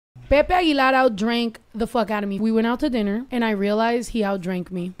Pepe Aguilar outdrank the fuck out of me. We went out to dinner, and I realized he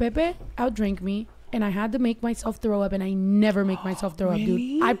outdrank me. Pepe outdrank me. And I had to make myself throw up, and I never make myself throw up,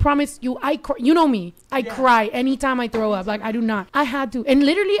 dude. I promise you, you know me. I cry anytime I throw up. Like, I do not. I had to. And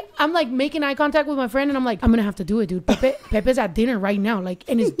literally, I'm like making eye contact with my friend, and I'm like, I'm gonna have to do it, dude. Pepe's at dinner right now, like,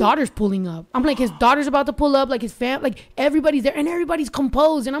 and his daughter's pulling up. I'm like, his daughter's about to pull up, like his like everybody's there, and everybody's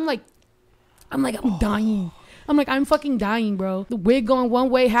composed, and I'm dying. I'm like, I'm fucking dying, bro. The wig going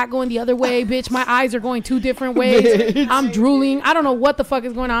one way, hat going the other way, bitch. My eyes are going 2 different ways. I'm drooling. I don't know what the fuck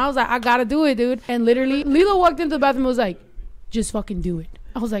is going on. I was like, I gotta do it, dude. And literally, Lilo walked into the bathroom and was like, just fucking do it.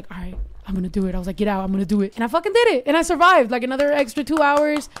 I was like, all right, I'm gonna do it. I was like, get out, I'm gonna do it. And I fucking did it. And I survived like another extra 2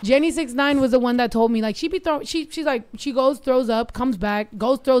 hours. Jenny 69 was the one that told me, like, she's like, she goes, throws up, comes back,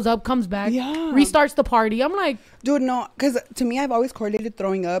 goes, throws up, comes back, restarts the party. I'm like, dude, no, because to me, I've always correlated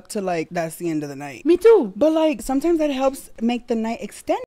throwing up to like, that's the end of the night. Me too. But like, sometimes that helps make the night extend.